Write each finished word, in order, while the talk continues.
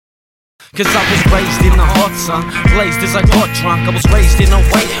Cause I was raised in the hot sun, blazed as I got drunk. I was raised in a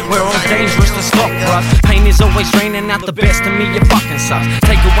way where it was dangerous to stop us. Pain is always draining out the best of me, it fucking sucks.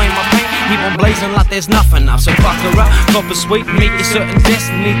 Take away my pain, keep on blazing like there's nothing else. So fuck her up, cop a sweet, meet a certain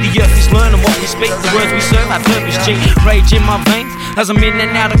destiny. The earth is learning what we speak, the words we serve have purpose, G. Rage in my veins as I'm in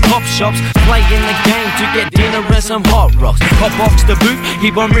and out of cop shops, playing the game to get dinner and some hot rocks. Hot box the booth,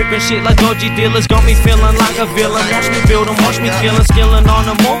 keep on ripping shit like dodgy dealers. Got me feeling like a villain. Watch me build and watch me killing, skilling on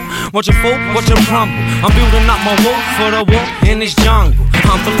them all. Watch them fall, watch them crumble. I'm building up my wall for the war in this jungle.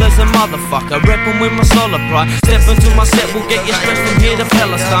 Humble as a motherfucker, reppin' with my solar pride. Step into my set, will get you straight from here to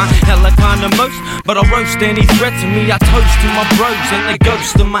Palestine. Hella kinda most, but I roast any threat to me. I toast to my bros and the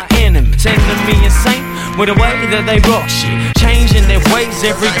ghost of my enemies. Sending me insane with the way that they rock shit, changing their ways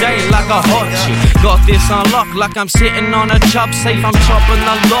every day like a hot shit. Got this unlocked like I'm sitting on a chop safe. I'm chopping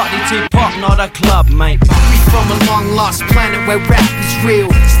a lot, it's hip-hop, not a club, mate. We from a long lost planet where rap is real,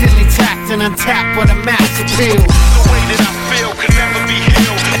 still intact and untapped with a mass appeal. The way that I feel can never be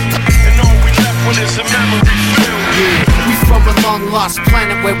healed, and all we left with is a memory filled. Yeah, we from a long lost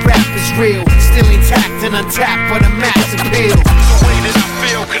planet where rap is real, still intact and untapped with a mass appeal. The way that I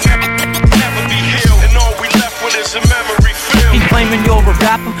feel can never be healed, and all we left with is a memory filled. Keep claiming you're a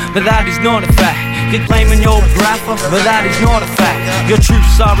rapper, but that is not a fact. Keep claiming you're a rapper, but that is not a fact. Your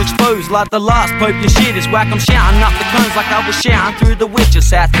truths are exposed like the last pope. Your shit is whack. I'm shouting up the cones like I was shouting through the Witcher's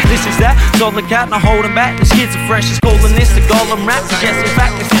hat. This is that, solid cat, not holding back. The kids are fresh, it's calling this the golem rap. Yes, in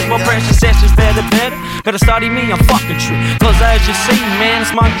fact, this is my precious sessions, better. Better study me, I'm fucking true. Cause as you see, man, it's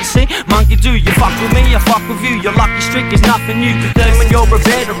monkey see, monkey do. You fuck with me, I fuck with you. Your lucky streak is nothing new. Claiming you're a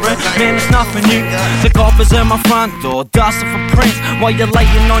veteran, man, it's nothing new. The coppers at my front door, dusting for prints while you're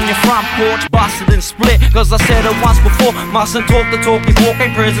laying on your front porch, busted and split. Cause I said it once before, mustn't talk the talk you walk.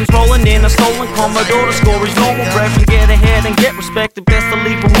 Ain't prisons rolling in a stolen Commodore. The score is normal, breath and get ahead and get respected. Best to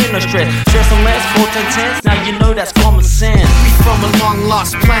leave a winner stress. Stressing less, 4 10 tense, now you know that's common sense. We from a long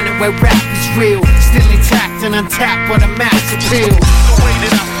lost planet where rap is real, still intact and untapped with a mass appeal. The way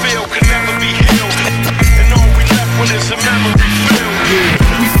that I feel can never be healed, and all we left with is a memory filled.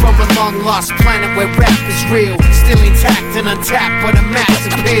 Yeah, we from a long lost planet where rap is real, still intact and untapped with a mass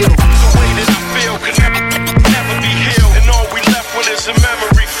appeal. The way that I feel can never be healed.